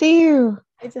 great to see you.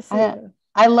 Great to see you.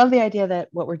 I love the idea that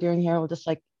what we're doing here will just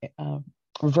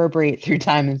reverberate through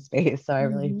time and space. So I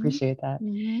really appreciate that.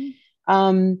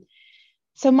 Mm-hmm.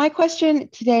 So my question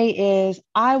today is,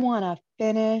 I want to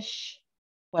finish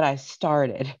what I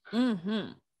started.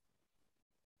 Mm-hmm.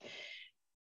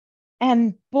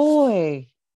 And boy,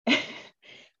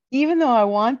 even though I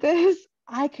want this,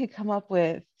 I could come up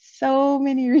with so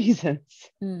many reasons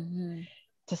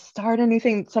to start a new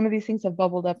thing. Some of these things have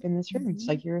bubbled up in this room, just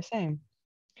like you were saying.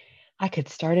 I could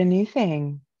start a new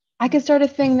thing. I could start a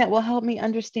thing that will help me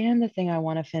understand the thing I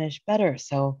want to finish better.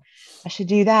 So I should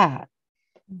do that.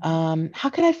 How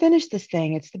can I finish this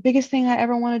thing? It's the biggest thing I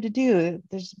ever wanted to do.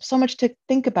 There's so much to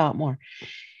think about more.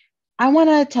 I want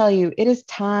to tell you, it is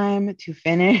time to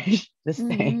finish this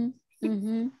thing.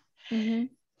 And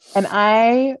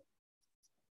I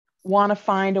want to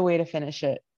find a way to finish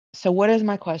it. So what is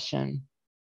my question?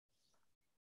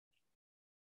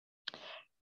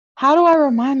 How do I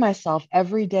remind myself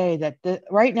every day that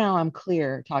right now I'm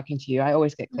clear talking to you? I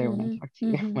always get clear when I talk to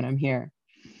you, when I'm here.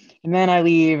 And then I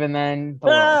leave, and then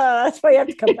that's why you have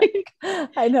to come back.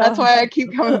 I know. That's why I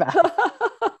keep coming back.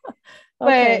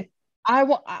 Okay.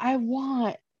 But I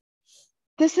want,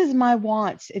 this is my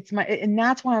wants. And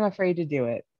that's why I'm afraid to do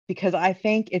it, because I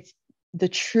think it's the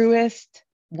truest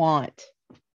want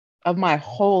of my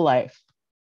whole life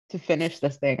to finish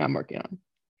this thing I'm working on.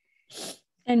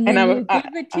 And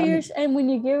when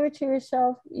you give it to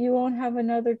yourself, you won't have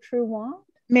another true want?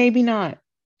 Maybe not.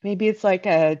 Maybe it's like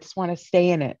I just want to stay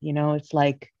in it. It's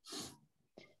like,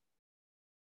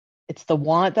 it's the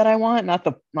want that I want, not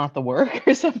the work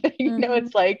or something.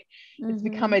 It's like, it's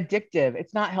become addictive.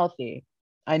 It's not healthy.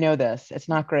 I know this. It's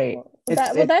not great.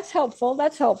 That's helpful.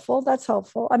 That's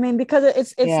helpful. I mean, because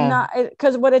it's not,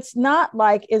 because what it's not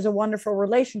like is a wonderful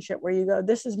relationship where you go,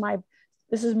 this is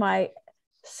my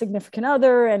significant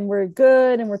other, and we're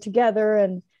good, and we're together,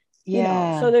 and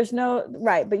so there's no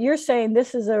right. But you're saying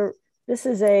this is a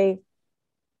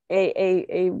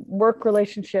work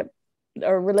relationship,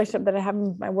 or relationship that I have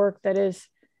with my work that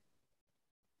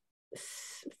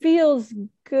feels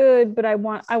good, but I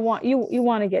want you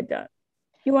want to get done.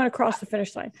 You want to cross the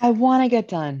finish line. I want to get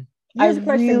done. Here's a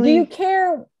question. Do you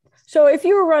care? So if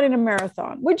you were running a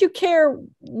marathon, would you care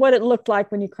what it looked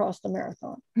like when you crossed the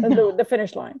marathon, the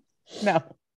finish line? No.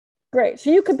 Great.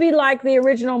 So you could be like the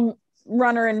original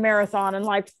runner in marathon and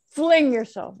like fling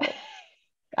yourself.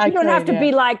 You don't have to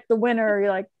be like the winner. You're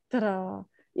like, ta-da.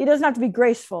 It doesn't have to be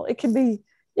graceful. It can be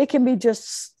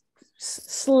just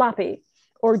sloppy,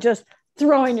 or just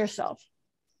throwing yourself.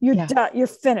 You're done. You're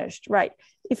finished. Right.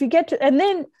 If you get to, and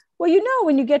then,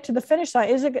 when you get to the finish line,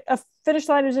 is it a finish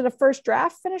line? Is it a first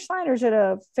draft finish line, or is it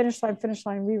a finish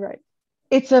line rewrite?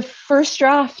 It's a first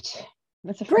draft.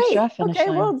 It's a first Great. draft finish Okay.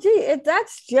 line. Well, gee,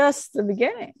 that's just the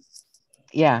beginning.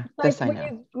 Yeah, Like, this I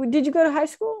know. did you go to high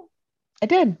school? I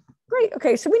did. Great.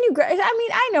 Okay. So when you, I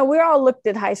mean, I know we all looked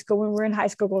at high school when we were in high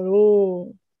school going,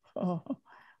 oh,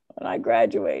 when I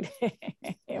graduate.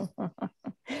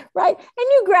 Right. And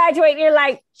you graduate and you're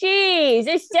like, geez,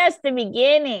 it's just the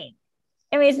beginning.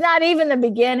 I mean, it's not even the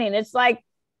beginning. It's like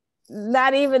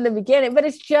not even the beginning, but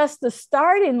it's just the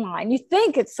starting line. You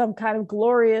think it's some kind of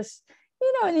glorious,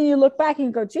 and then you look back and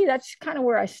you go, gee, that's kind of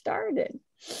where I started.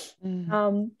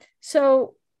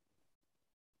 So,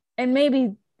 and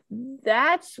maybe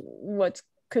that's what's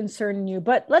concerning you,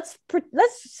 but let's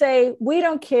say we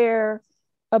don't care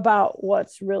about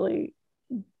what's really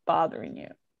bothering you.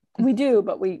 We do,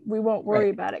 but we won't worry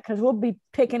about it because we'll be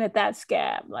picking at that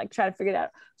scab, like try to figure it out.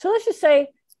 So let's just say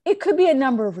it could be a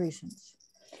number of reasons.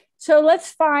 So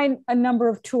let's find a number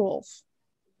of tools.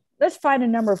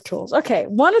 Okay.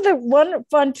 One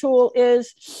fun tool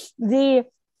is the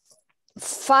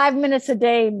 5 minutes a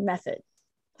day method.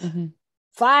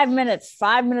 5 minutes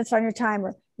on your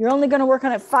timer. You're only going to work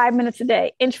on it 5 minutes a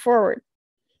day, inch forward.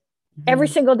 Every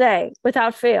single day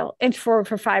without fail, inch forward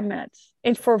for 5 minutes,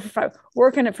 inch forward for 5,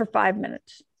 working it for 5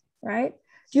 minutes, right?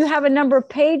 Do you have a number of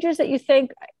pages that you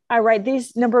think I write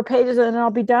these number of pages and then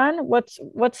I'll be done?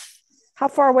 How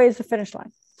far away is the finish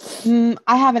line?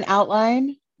 I have an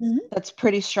outline that's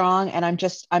pretty strong, and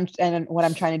and what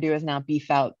I'm trying to do is now beef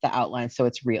out the outline so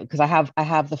it's real because I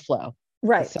have the flow.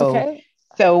 Right. So, okay.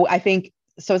 So I think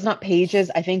it's not pages.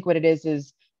 I think what it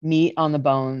is meat on the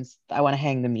bones. I want to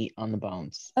hang the meat on the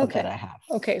bones that I have.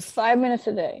 Okay. 5 minutes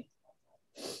a day,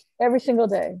 every single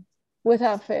day,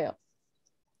 without fail.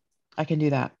 I can do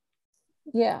that.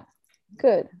 Yeah.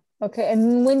 Good. Okay.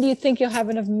 And when do you think you'll have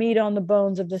enough meat on the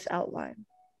bones of this outline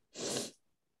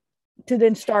to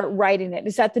then start writing it?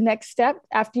 Is that the next step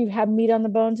after you have meat on the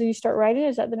bones and you start writing?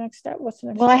 Is that the next step? What's the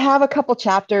next step? I have a couple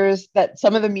chapters that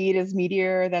some of the meat is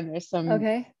meatier, then there's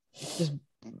some just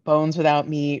bones without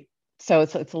meat. So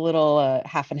it's a little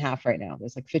half and half right now.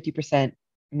 There's like 50%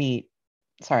 meat.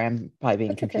 Sorry, I'm probably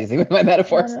being confusing with my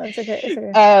metaphors. No, it's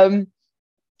okay.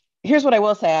 Here's what I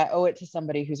will say. I owe it to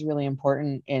somebody who's really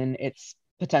important in its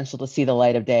potential to see the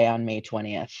light of day on May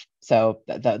 20th. So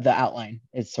the outline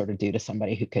is sort of due to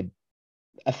somebody who could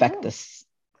affect this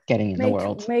getting in the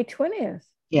world. May 20th.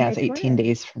 Yeah, it's 18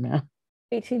 days from now.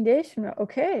 18 days from now.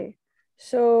 Okay.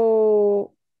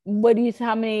 So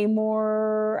how many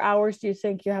more hours do you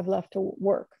think you have left to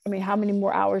work? I mean, how many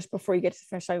more hours before you get to the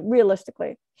finish line,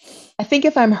 realistically? I think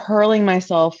if I'm hurling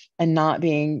myself and not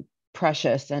being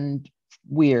precious and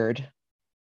weird,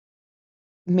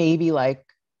 maybe like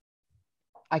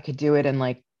I could do it in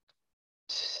like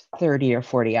 30 or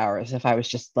 40 hours if I was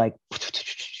just like,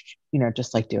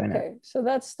 just like doing it. So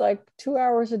that's like 2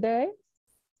 hours a day?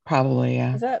 Probably,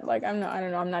 yeah. Is that like, I don't know.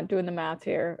 I'm not doing the math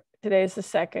here. Today is the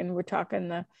 2nd. We're talking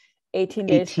the 18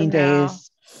 days 18 from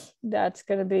days. now. That's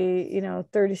going to be,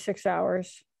 36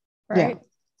 hours, right?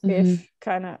 Yeah. Ish,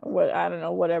 kind of, I don't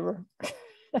know, whatever.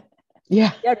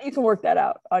 Yeah. Yeah, you can work that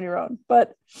out on your own.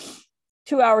 But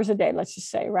 2 hours a day, let's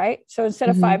just say, right? So instead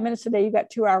of 5 minutes a day, you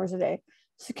got 2 hours a day.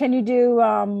 So can you do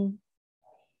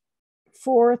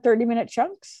 4 30-minute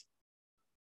chunks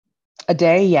a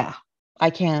day? Yeah,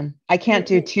 I can. I can't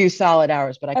do 2 solid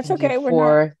hours, but I can do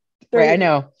 4. Right, I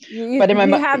know. But in my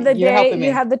you have the day,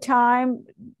 you have the time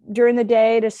during the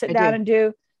day to sit down and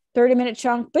do 30-minute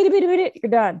chunk. You're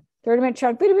done. 30-minute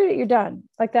chunk. You're done.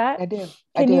 Like that.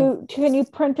 I do. Can you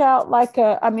print out like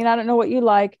I don't know what you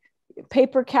like,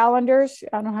 paper calendars?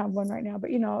 I don't have one right now, but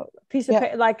a piece of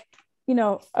paper, like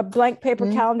a blank paper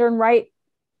calendar, and write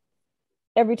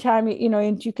every time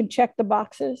and you can check the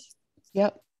boxes.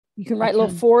 Yep. You can write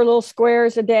 4 little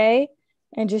squares a day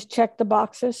and just check the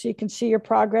boxes so you can see your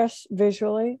progress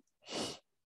visually.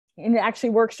 And it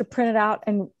actually works to print it out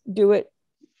and do it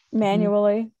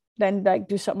manually. Then like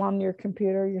do something on your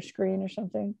computer, your screen or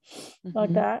something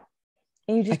like that.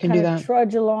 And you just kind of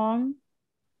trudge along.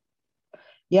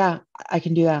 Yeah, I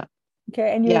can do that.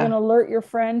 Okay. And you're going to alert your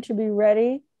friend to be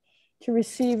ready to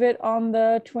receive it on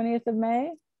the 20th of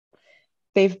May?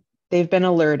 They've been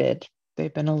alerted.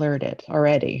 They've been alerted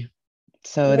already.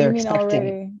 So they're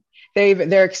expecting it.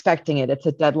 They're expecting it. It's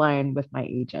a deadline with my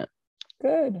agent.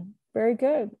 Good. Very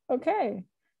good. Okay.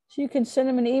 So you can send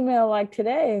them an email like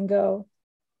today and go,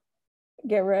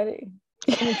 get ready.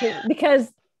 Because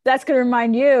that's going to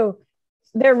remind you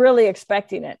they're really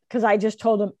expecting it. Because I just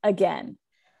told them again.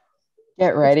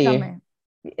 Get ready.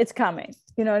 It's coming.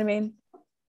 You know what I mean?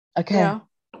 Okay.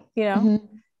 You know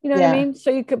what I mean? So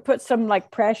you could put some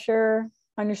like pressure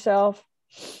on yourself,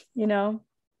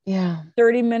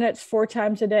 30 minutes 4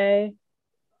 times a day.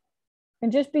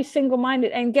 and just be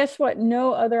single-minded. And guess what?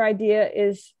 No other idea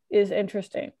is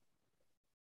interesting.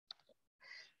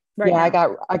 Right yeah,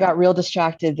 now. I got real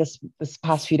distracted this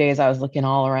past few days. I was looking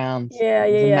all around. Yeah.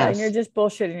 And you're just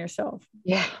bullshitting yourself.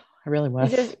 Yeah, I really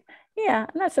was. Yeah,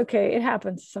 and that's okay. It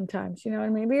happens sometimes, you know what I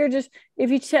mean? But you're just, if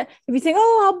you think,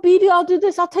 oh, I'll do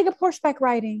this, I'll take up horseback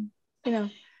riding, you know.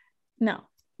 No,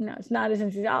 it's not as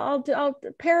interesting. I'll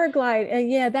paraglide.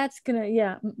 Yeah, that's gonna,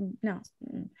 yeah, no.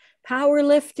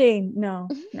 Powerlifting. No.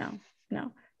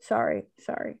 Sorry.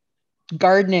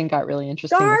 Gardening got really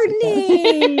interesting.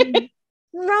 Gardening.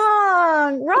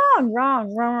 Wrong.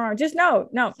 Just no.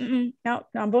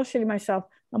 I'm bullshitting myself.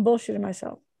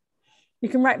 You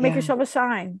can make yourself a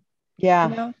sign. Yeah.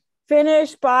 You know,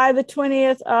 finish by the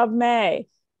 20th of May.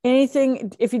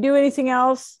 If you do anything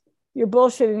else, you're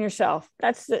bullshitting yourself.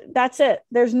 That's it.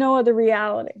 There's no other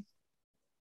reality.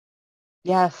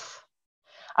 Yes.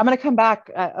 I'm going to come back.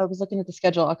 I was looking at the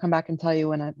schedule. I'll come back and tell you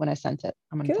when I sent it.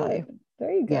 I'm going to tell you.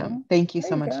 There you go. Yeah. Thank you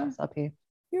so much, SLP.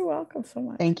 You're welcome so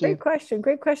much. Thank you.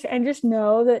 Great question. And just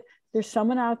know that there's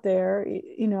someone out there,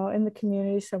 you know, in the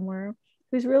community somewhere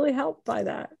who's really helped by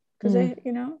that. Because they,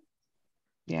 you know.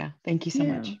 Yeah. Thank you so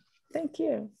much. Thank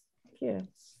you.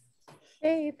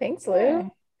 Hey, thanks,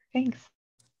 Lou. Thanks.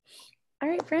 All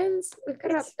right, friends, we've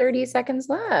got about 30 seconds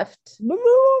left.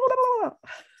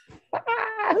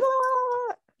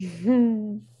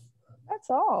 That's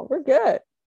all. We're good.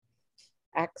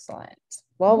 Excellent.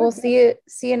 Well, we'll see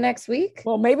you next week.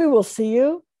 Well, maybe we'll see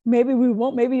you. Maybe we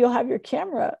won't. Maybe you'll have your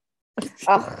camera.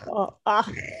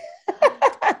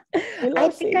 I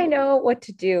think I know what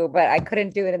to do, but I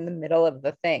couldn't do it in the middle of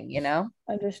the thing, you know?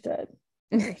 Understood.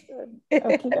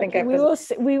 Okay.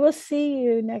 We will see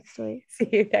you next week. See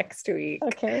you next week.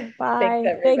 Okay. Bye.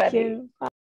 Thanks, Thank you. Bye.